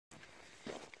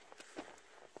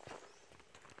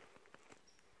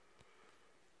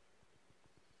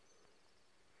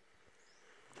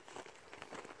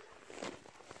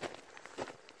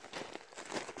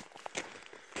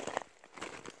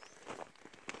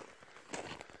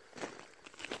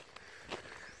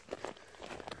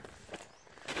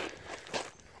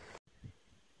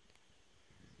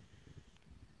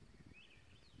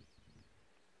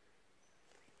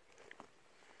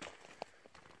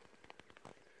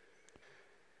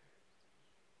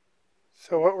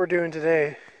So what we're doing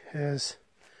today is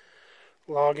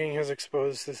logging has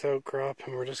exposed this outcrop,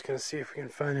 and we're just going to see if we can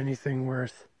find anything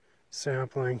worth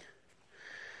sampling.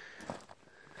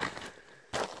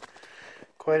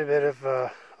 Quite a bit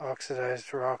of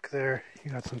oxidized rock there.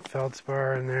 You got some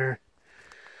feldspar in there.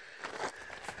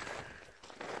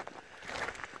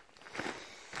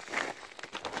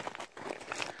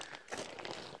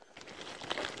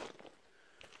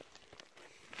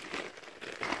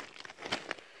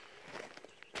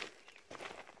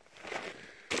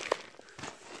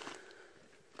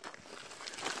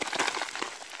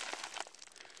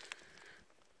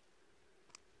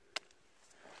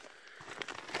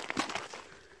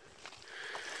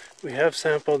 We have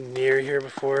sampled near here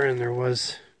before, and there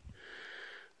was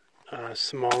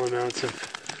small amounts of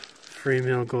free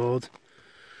mill gold.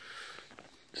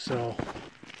 So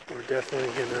we're definitely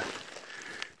gonna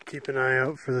keep an eye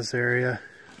out for this area.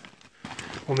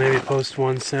 We'll maybe post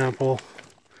one sample.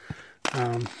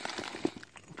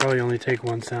 Probably only take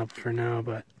one sample for now,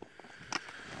 but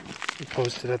we'll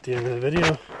post it at the end of the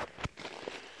video.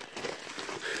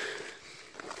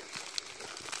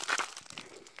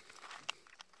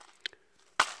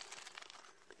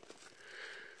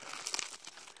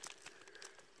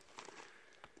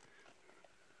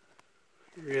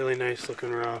 Really nice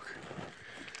looking rock.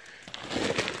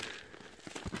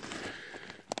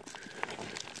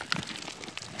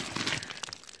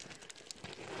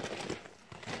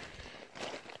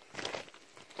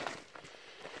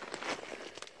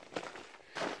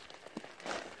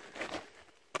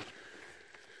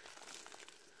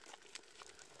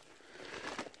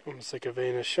 Almost like a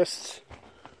vein of schist.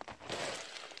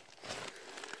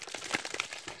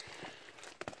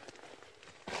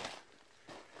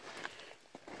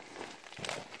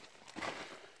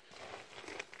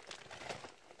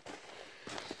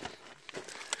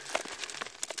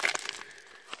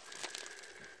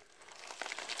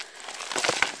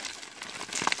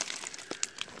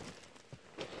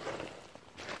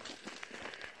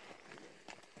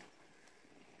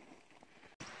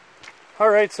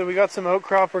 Alright, so we got some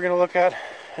outcrop we're going to look at,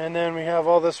 and then we have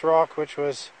all this rock which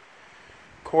was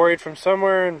quarried from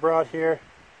somewhere and brought here.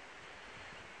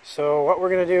 So what we're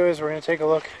going to do is we're going to take a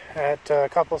look at a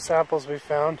couple samples we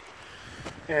found,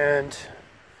 and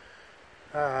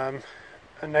a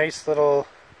nice little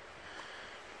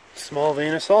small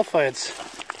vein of sulfides.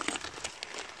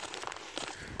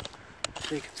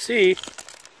 So you can see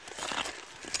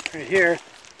right here,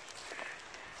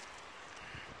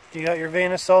 you got your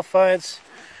vein of sulfides.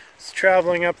 It's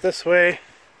traveling up this way,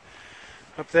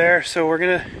 up there. So we're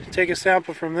gonna take a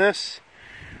sample from this,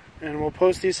 and we'll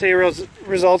post the assay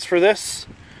results for this,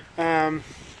 and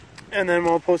then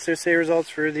we'll post the assay results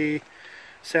for the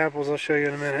samples I'll show you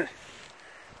in a minute.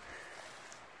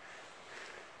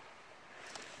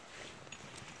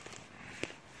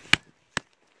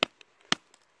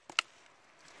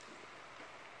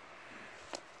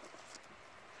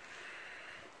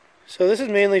 So this is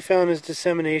mainly found as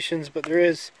disseminations, but there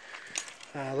is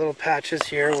little patches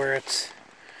here where it's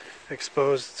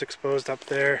exposed. It's exposed up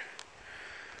there.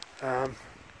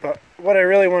 But what I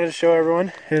really wanted to show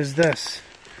everyone is this.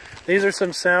 These are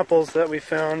some samples that we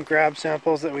found, grab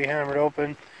samples that we hammered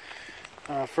open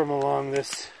from along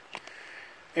this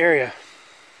area.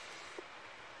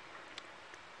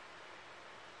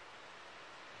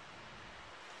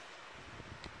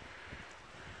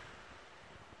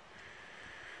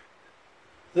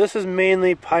 This is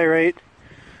mainly pyrite.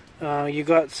 You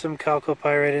got some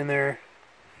chalcopyrite in there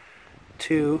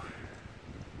too.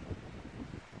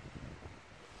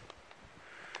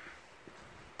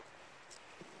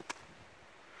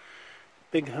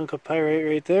 Big hunk of pyrite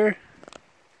right there.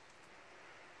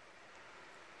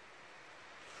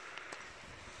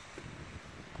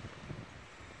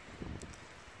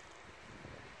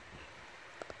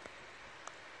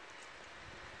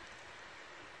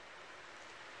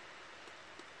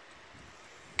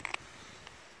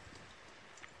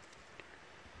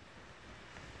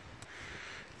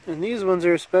 And these ones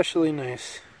are especially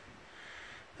nice.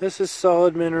 This is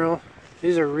solid mineral.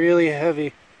 These are really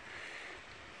heavy.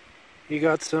 You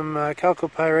got some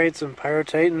chalcopyrite, some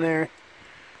pyrrhotite in there.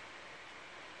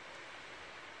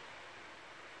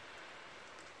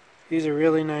 These are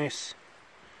really nice.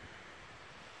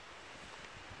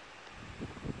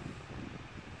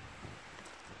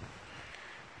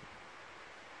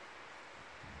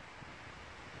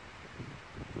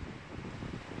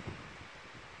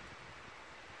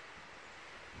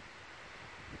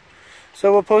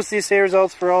 So we'll post the assay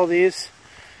results for all these.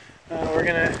 We're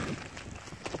gonna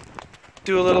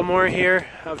do a little more here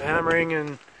of hammering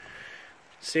and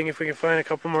seeing if we can find a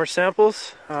couple more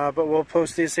samples, but we'll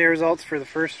post the assay results for the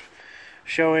first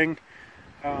showing,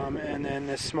 and then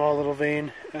this small little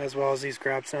vein, as well as these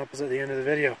grab samples at the end of the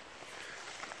video.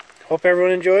 Hope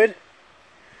everyone enjoyed,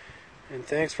 and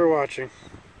thanks for watching.